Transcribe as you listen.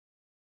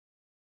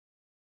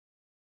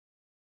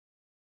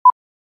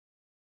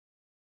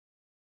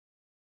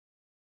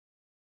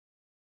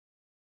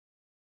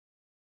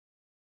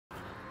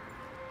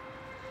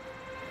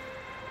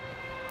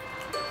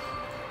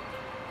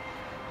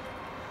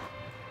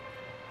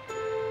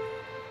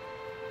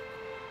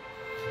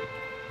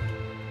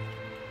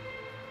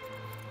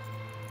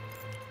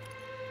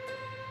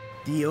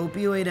The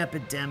opioid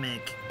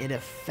epidemic, it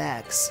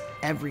affects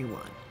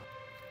everyone.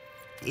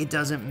 It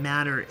doesn't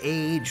matter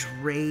age,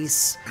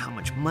 race, how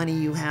much money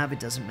you have. It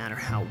doesn't matter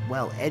how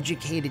well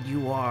educated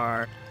you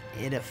are.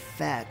 It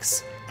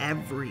affects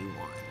everyone.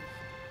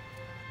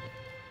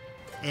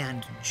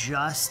 And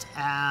just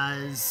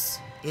as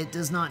it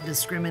does not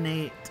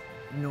discriminate,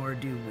 nor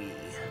do we.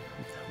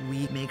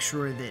 We make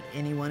sure that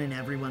anyone and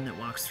everyone that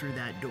walks through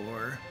that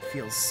door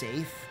feels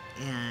safe,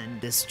 and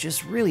this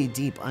just really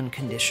deep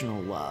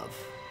unconditional love.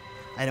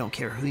 I don't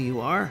care who you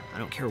are, I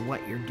don't care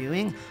what you're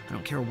doing, I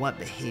don't care what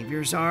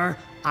behaviors are,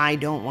 I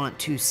don't want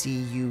to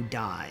see you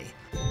die.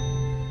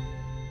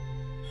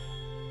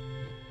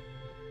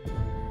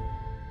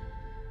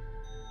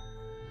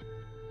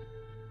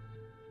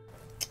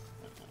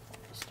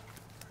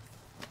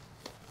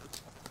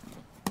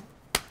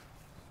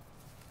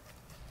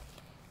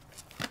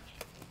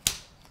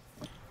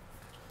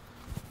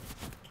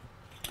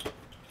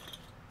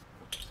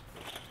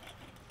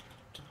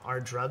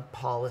 Our drug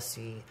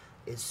policy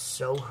is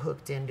so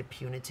hooked into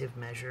punitive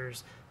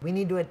measures. We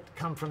need to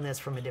come from this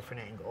from a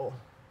different angle.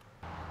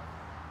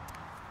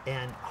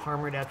 And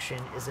harm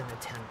reduction is an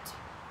attempt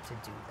to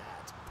do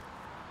that.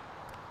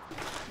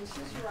 This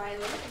is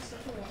Riley.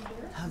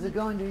 How's it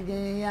going, dude?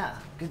 Yeah.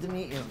 Good to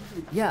meet you.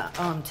 Yeah,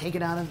 take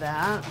it out of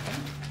that.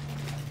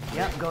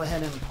 Yep, go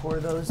ahead and pour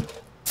those.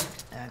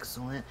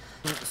 Excellent.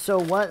 So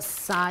what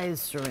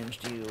size syringe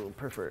do you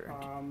prefer?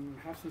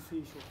 Half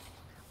cc.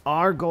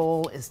 Our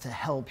goal is to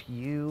help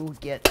you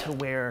get to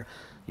where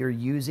you're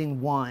using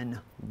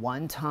one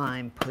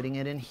time, putting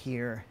it in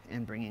here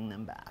and bringing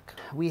them back.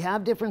 We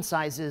have different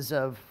sizes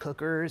of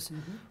cookers.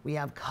 We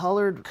have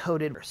colored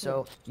coded,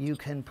 so you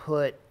can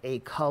put a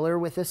color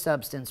with a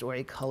substance or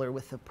a color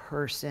with a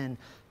person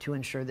to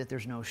ensure that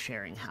there's no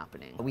sharing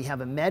happening. We have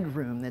a med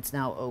room that's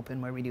now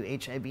open where we do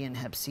HIV and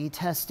Hep C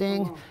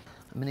testing.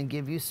 I'm gonna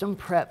give you some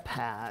prep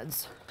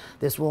pads.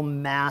 This will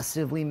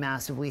massively,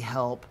 massively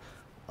help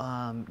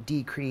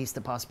decrease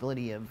the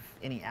possibility of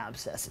any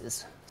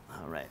abscesses.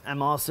 All right,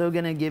 I'm also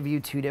gonna give you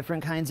 2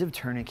 different kinds of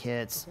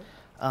tourniquets.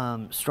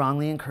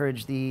 Strongly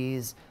encourage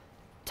these,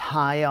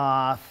 tie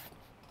off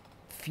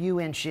few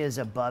inches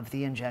above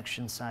the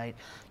injection site.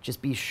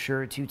 Just be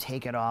sure to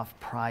take it off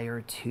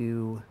prior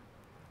to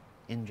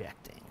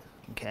injecting,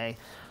 okay?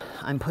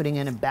 I'm putting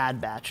in a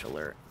bad batch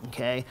alert,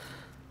 okay?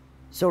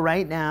 So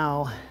right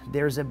now,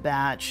 there's a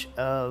batch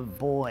of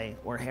boy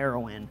or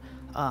heroin,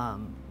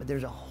 but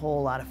there's a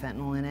whole lot of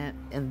fentanyl in it.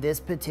 And this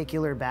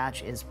particular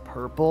batch is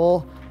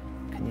purple.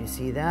 Can you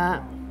see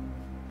that?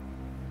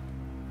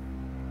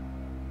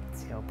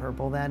 See how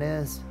purple that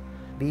is?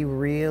 Be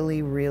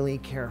really, really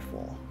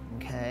careful,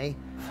 okay?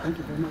 Thank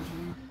you very much.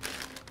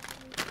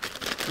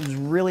 It was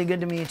really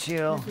good to meet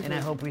you, and I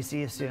hope we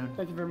see you soon.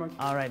 Thank you very much.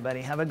 All right,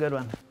 buddy, have a good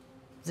one.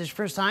 Is this your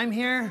first time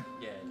here?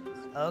 Yeah, it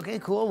is. Okay,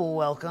 cool, well,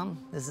 welcome.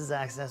 This is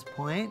Access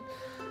Point.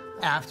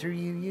 After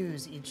you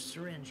use each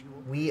syringe,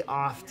 we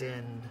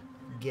often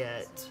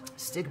get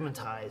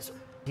stigmatized.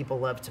 People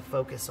love to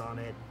focus on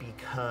it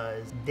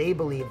because they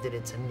believe that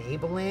it's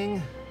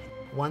enabling.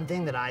 One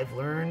thing that I've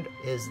learned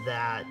is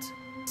that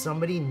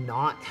somebody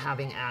not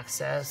having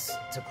access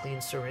to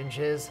clean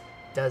syringes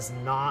does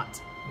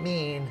not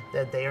mean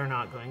that they are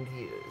not going to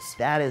use.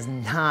 That is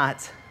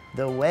not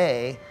the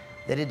way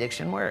that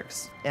addiction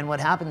works. And what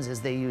happens is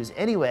they use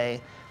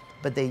anyway,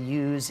 but they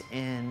use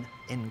in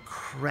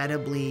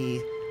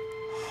incredibly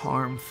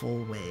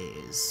harmful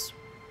ways.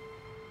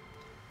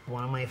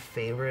 One of my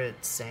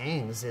favorite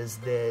sayings is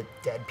that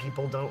dead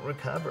people don't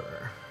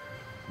recover.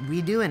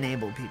 We do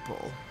enable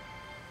people.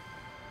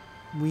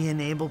 We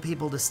enable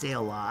people to stay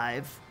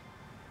alive.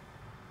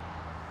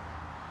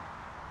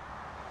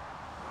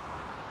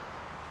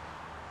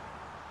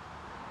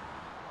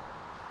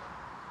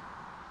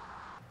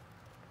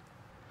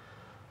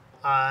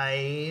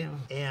 I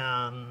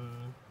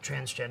am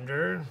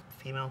transgender,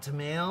 female to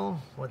male.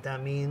 What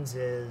that means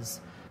is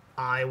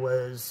I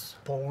was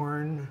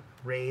born,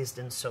 raised,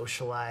 and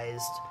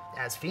socialized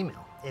as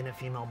female in a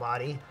female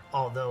body,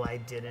 although I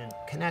didn't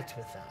connect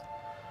with that.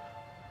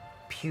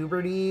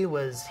 Puberty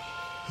was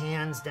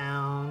hands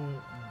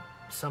down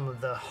some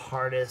of the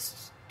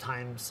hardest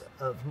times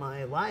of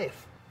my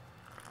life.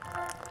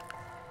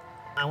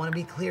 I want to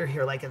be clear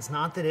here, like, it's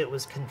not that it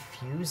was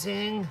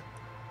confusing,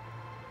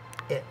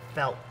 it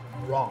felt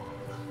wrong.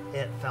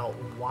 It felt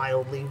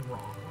wildly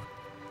wrong.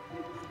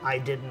 I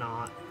did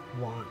not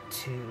want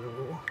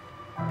to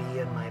be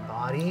in my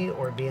body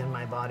or be in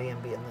my body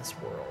and be in this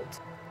world.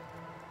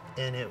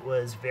 And it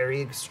was very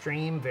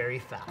extreme, very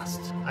fast.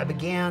 I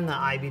began the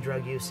IB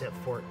drug use at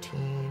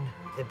 14.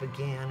 It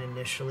began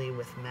initially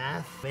with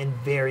meth and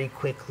very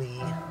quickly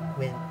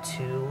went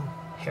to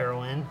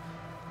heroin.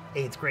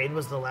 8th grade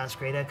was the last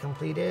grade I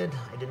completed.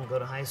 I didn't go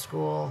to high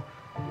school.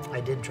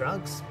 I did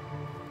drugs.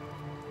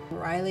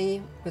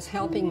 Riley was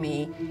helping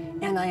me,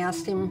 and I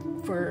asked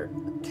him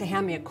to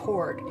hand me a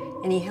cord,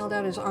 and he held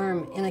out his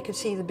arm, and I could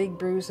see the big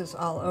bruises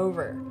all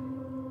over.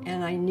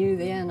 And I knew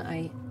then,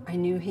 I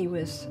knew he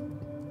was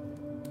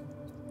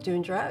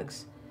doing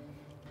drugs.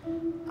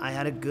 I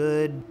had a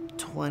good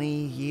 20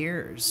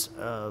 years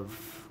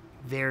of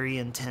very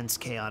intense,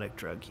 chaotic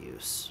drug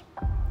use.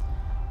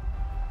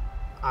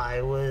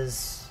 I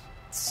was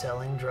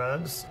selling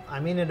drugs.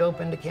 I mean, it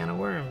opened a can of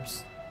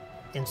worms.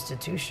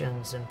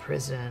 Institutions and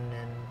prison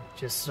and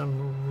just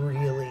some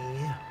really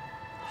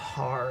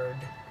hard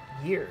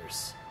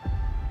years.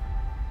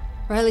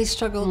 Riley's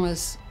struggle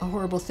was a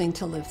horrible thing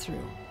to live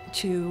through.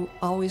 To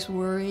always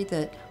worry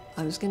that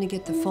I was going to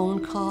get the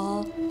phone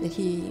call that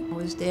he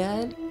was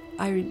dead.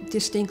 I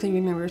distinctly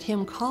remembered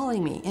him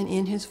calling me, and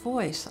in his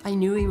voice, I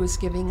knew he was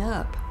giving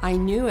up. I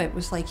knew it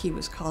was like he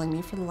was calling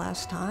me for the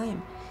last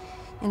time.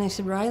 And I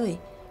said, Riley,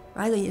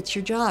 it's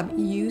your job.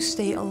 You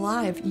stay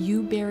alive.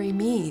 You bury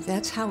me.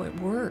 That's how it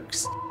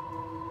works.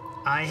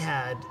 I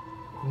had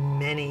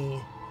many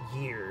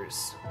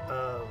years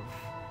of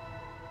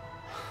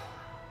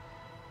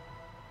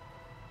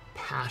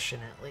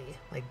passionately,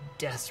 like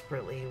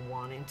desperately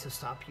wanting to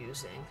stop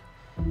using.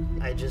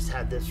 I just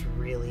had this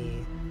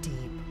really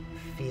deep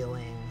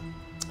feeling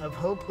of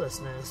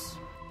hopelessness.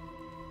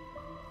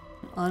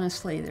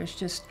 Honestly, there's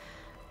just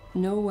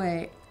no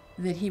way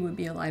that he would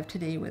be alive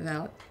today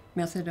without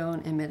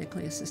methadone and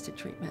medically assisted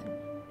treatment.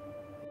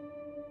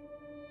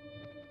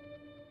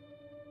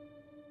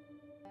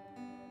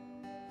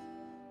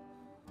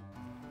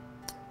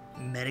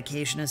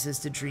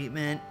 Medication-assisted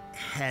treatment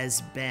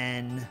has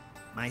been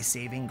my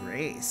saving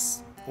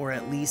grace, or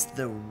at least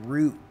the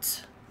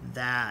root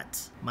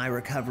that my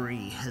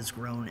recovery has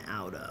grown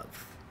out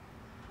of.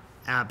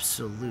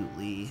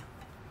 Absolutely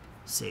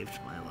saved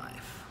my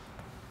life.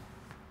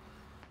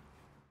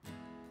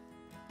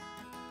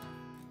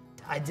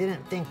 I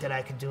didn't think that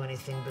I could do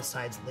anything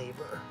besides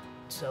labor.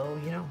 So,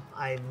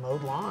 I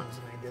mowed lawns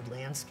and I did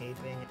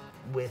landscaping.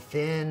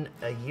 Within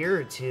a year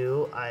or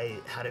two, I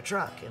had a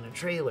truck and a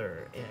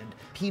trailer, and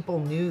people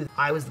knew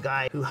I was the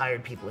guy who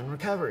hired people in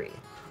recovery.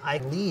 I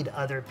lead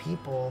other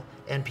people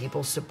and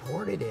people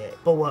supported it.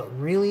 But what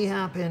really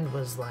happened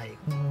was like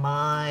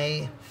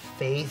my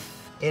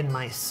faith in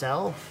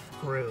myself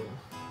grew.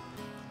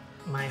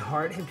 My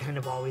heart had kind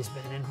of always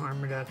been in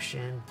harm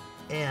reduction,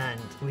 and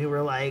we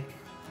were like,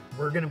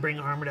 we're gonna bring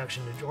harm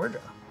reduction to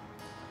Georgia.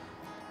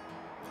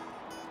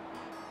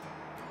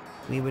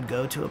 We would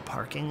go to a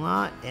parking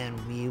lot and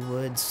we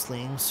would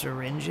sling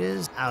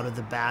syringes out of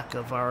the back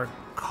of our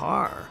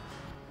car.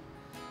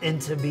 And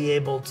to be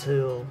able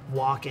to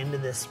walk into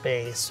this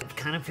space, it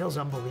kind of feels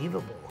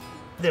unbelievable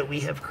that we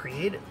have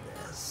created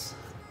this.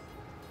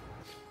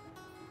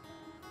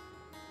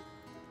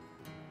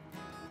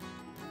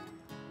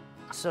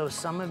 So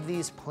some of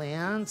these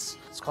plants,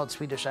 it's called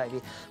Swedish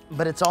ivy,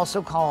 but it's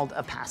also called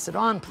a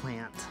pass-it-on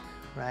plant,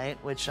 right?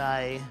 Which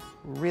I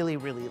really,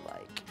 really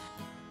like.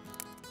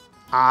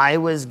 I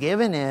was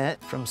given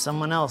it from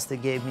someone else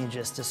that gave me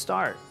just a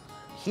start.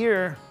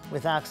 Here,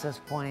 with Access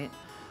Point,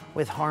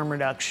 with harm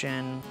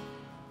reduction,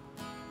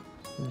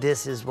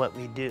 this is what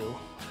we do.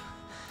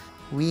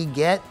 We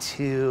get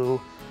to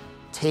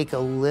take a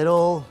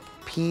little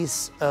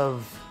piece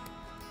of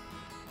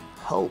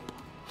hope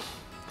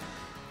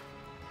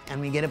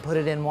and we get to put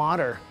it in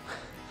water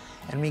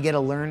and we get to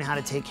learn how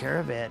to take care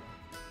of it.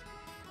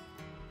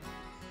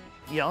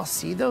 Y'all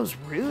see those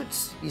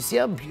roots? You see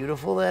how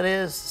beautiful that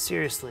is?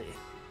 Seriously.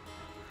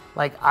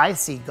 Like, I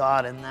see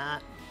God in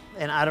that,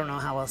 and I don't know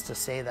how else to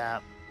say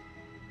that.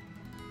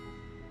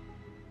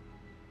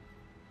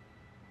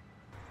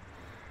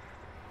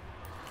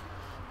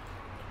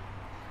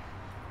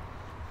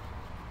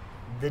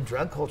 The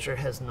drug culture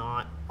has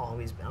not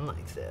always been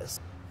like this.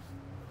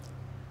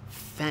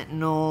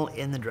 Fentanyl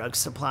in the drug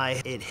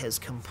supply, it has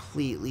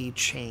completely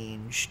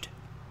changed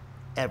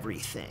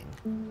everything.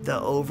 The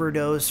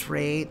overdose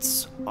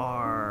rates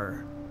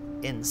are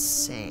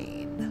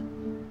insane.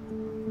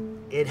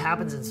 It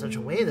happens in such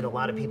a way that a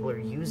lot of people are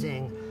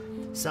using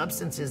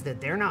substances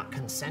that they're not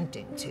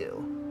consenting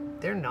to.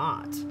 They're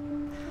not.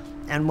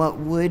 And what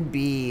would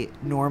be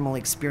normal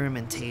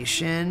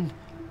experimentation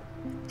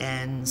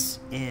ends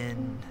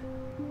in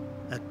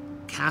a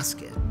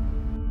casket.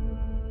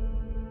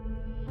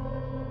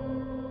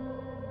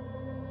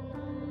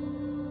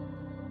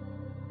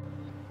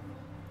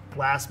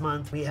 Last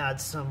month, we had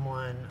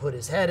someone put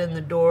his head in the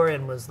door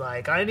and was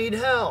like, I need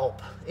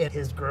help. And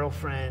his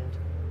girlfriend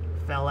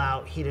fell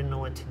out, he didn't know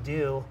what to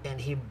do,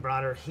 and he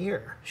brought her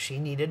here. She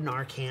needed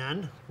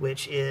Narcan,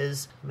 which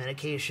is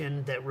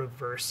medication that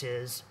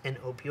reverses an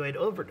opioid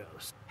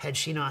overdose. Had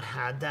she not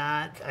had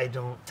that, I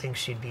don't think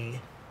she'd be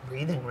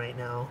breathing right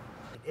now.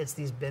 It's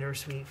these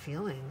bittersweet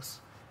feelings,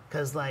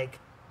 because like,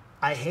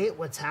 I hate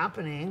what's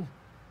happening.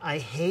 I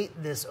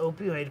hate this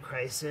opioid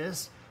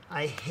crisis.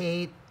 I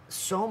hate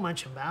so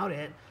much about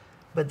it,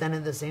 but then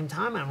at the same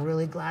time, I'm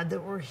really glad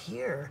that we're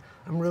here.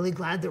 I'm really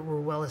glad that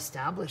we're well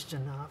established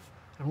enough.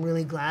 I'm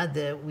really glad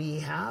that we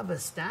have a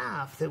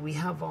staff, that we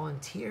have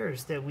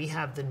volunteers, that we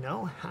have the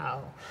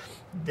know-how,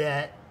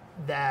 that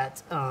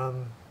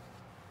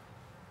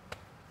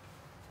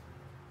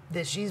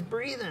she's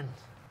breathing.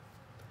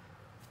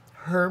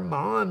 Her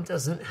mom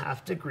doesn't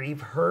have to grieve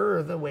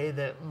her the way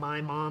that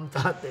my mom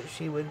thought that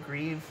she would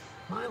grieve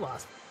my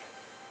loss.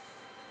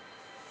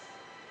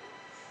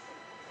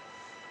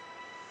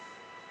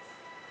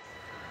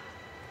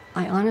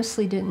 I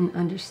honestly didn't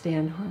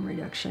understand harm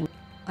reduction.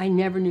 I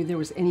never knew there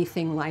was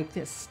anything like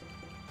this.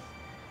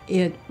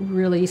 It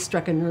really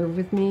struck a nerve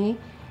with me.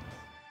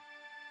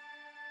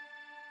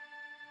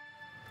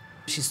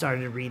 She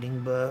started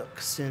reading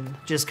books and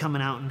just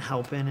coming out and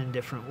helping in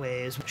different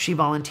ways. She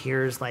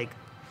volunteers like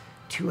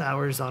 2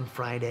 hours on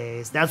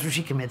Fridays. That's what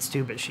she commits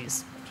to, but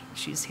she's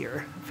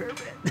here a fair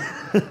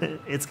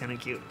bit. It's kind of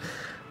cute.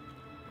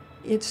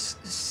 It's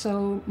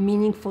so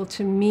meaningful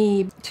to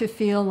me to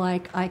feel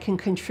like I can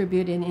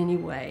contribute in any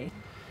way.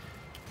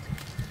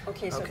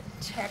 Okay, so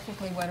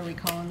technically what are we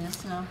calling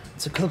this now?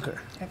 It's a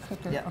cooker. A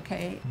cooker, Yeah.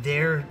 okay.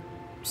 Their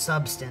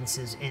substance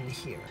is in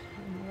here,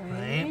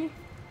 right?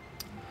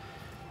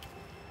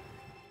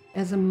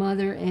 As a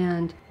mother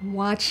and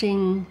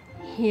watching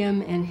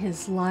him and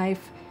his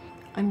life,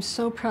 I'm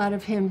so proud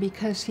of him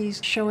because he's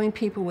showing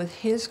people with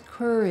his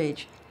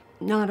courage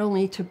not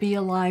only to be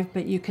alive,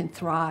 but you can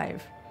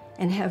thrive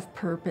and have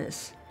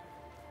purpose.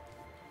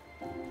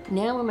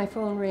 Now when my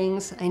phone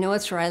rings, I know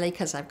it's Riley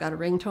because I've got a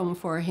ringtone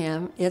for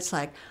him. It's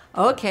like,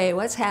 okay,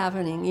 what's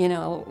happening? You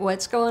know,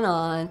 what's going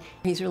on?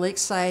 He's really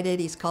excited.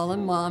 He's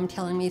calling Mom,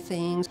 telling me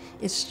things.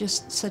 It's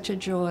just such a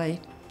joy.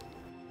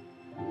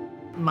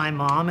 My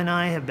mom and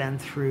I have been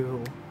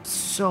through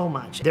so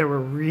much. There were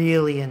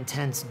really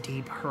intense,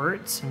 deep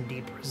hurts and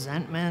deep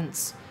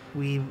resentments.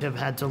 We have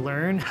had to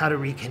learn how to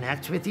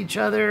reconnect with each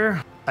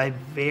other. I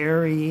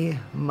very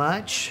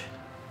much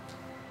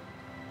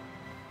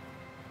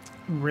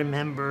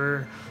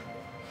remember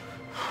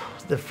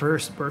the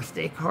first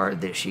birthday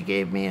card that she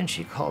gave me, and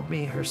she called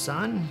me her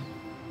son,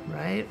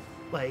 right?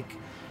 Like,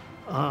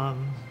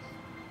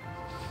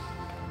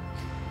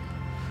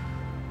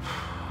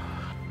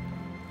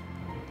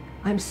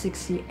 I'm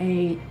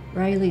 68,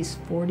 Riley's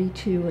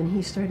 42, and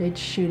he started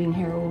shooting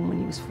heroin when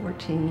he was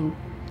 14.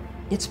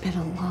 It's been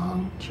a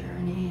long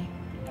journey.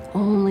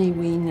 Only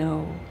we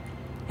know.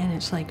 And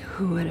it's like,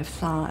 who would have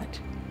thought?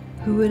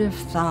 Who would have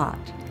thought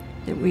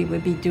that we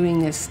would be doing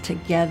this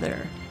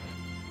together?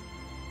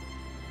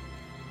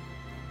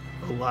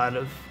 A lot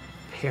of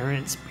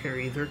parents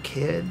bury their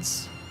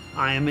kids.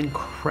 I am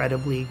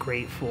incredibly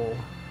grateful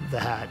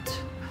that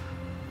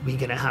we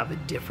get to have a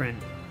different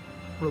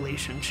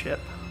relationship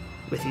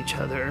with each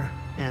other,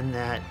 and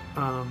that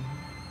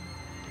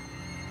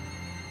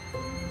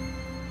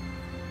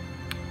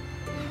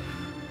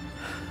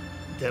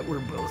that we're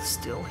both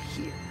still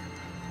here.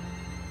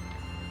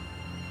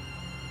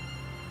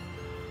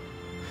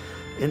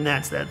 And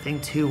that's that thing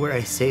too, where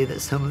I say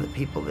that some of the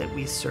people that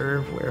we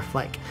serve, where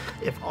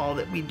if all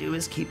that we do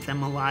is keep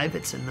them alive,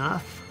 it's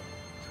enough.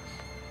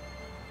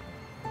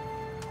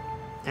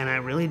 And I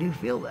really do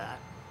feel that.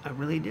 I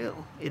really do.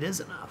 It is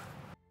enough.